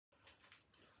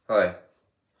Hi.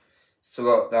 So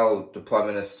right now the Prime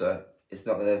Minister is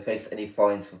not going to face any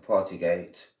fines for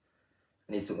Partygate,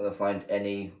 and he's not going to find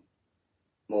any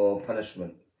more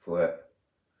punishment for it.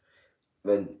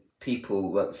 When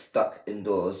people were stuck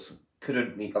indoors,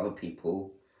 couldn't meet other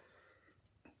people,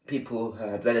 people who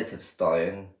had relatives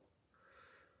dying,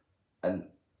 and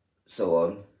so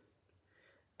on,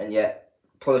 and yet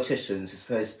politicians are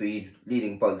supposed to be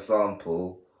leading by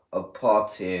example of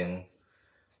partying,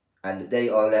 and they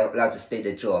are allowed to stay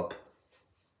their job.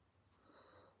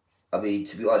 I mean,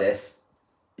 to be honest,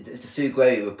 if the Sue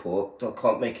Gray report, I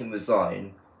can't make him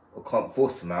resign or can't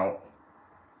force him out,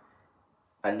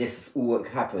 and this is all what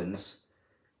happens,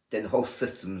 then the whole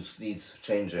system needs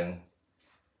changing,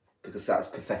 because that's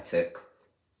pathetic.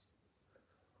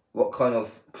 What kind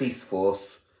of police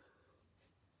force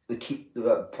would keep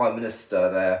the Prime Minister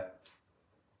there,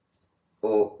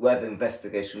 or whatever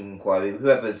investigation inquiry,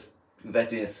 whoever's doing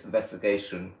this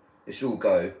investigation, it should all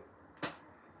go,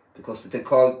 because if they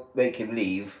can't make him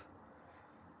leave,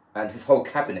 and his whole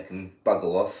cabinet can bugger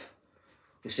off,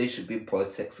 because they should be in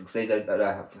politics, because they don't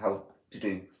know how to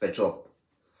do their job.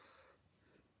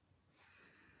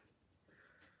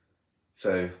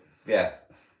 So, yeah,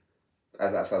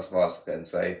 that's as far as I can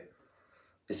say.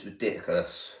 It's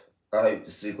ridiculous. I hope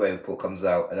the Sue Gray report comes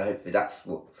out, and hopefully that's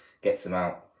what gets him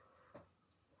out.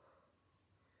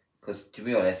 Because, to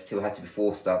be honest, he'll have to be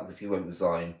forced out because he won't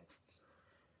resign.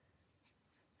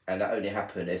 And that only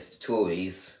happened if the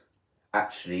Tories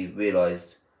actually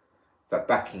realised that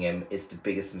backing him is the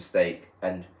biggest mistake,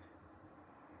 and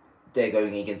they're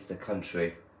going against the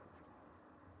country.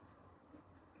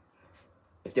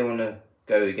 If they want to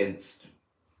go against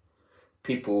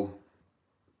people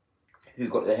who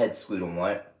got their heads screwed on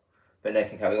right, then they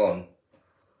can carry on.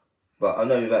 But I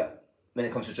know that when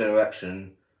it comes to general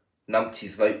election,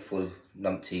 numpties vote for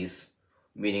numpties,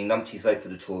 meaning numpties vote for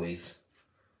the Tories.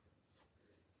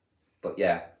 But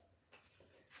yeah,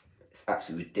 it's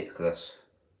absolutely ridiculous.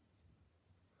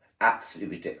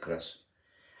 Absolutely ridiculous.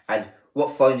 And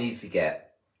what fine needs he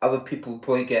get? Other people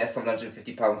probably get a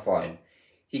 £750 fine.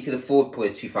 He can afford probably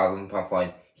a £2,000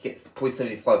 fine. He gets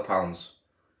probably £75.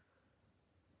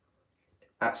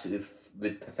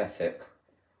 Absolutely pathetic.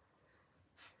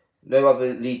 No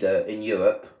other leader in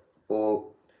Europe, or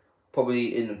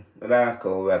probably in America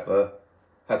or wherever,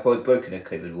 have probably broken the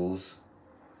COVID rules.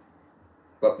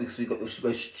 But because we've got the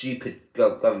most stupid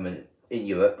government in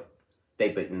Europe, they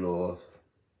break the law.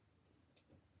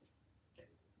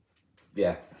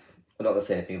 Yeah, I'm not going to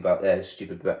say anything about their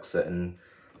stupid Brexit and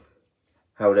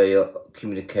how they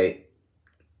communicate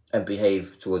and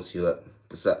behave towards Europe,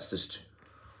 because that's just,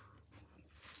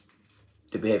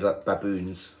 they behave like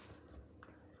baboons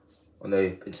on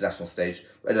the international stage.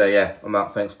 But anyway, yeah, I'm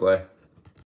out. Thanks, bye.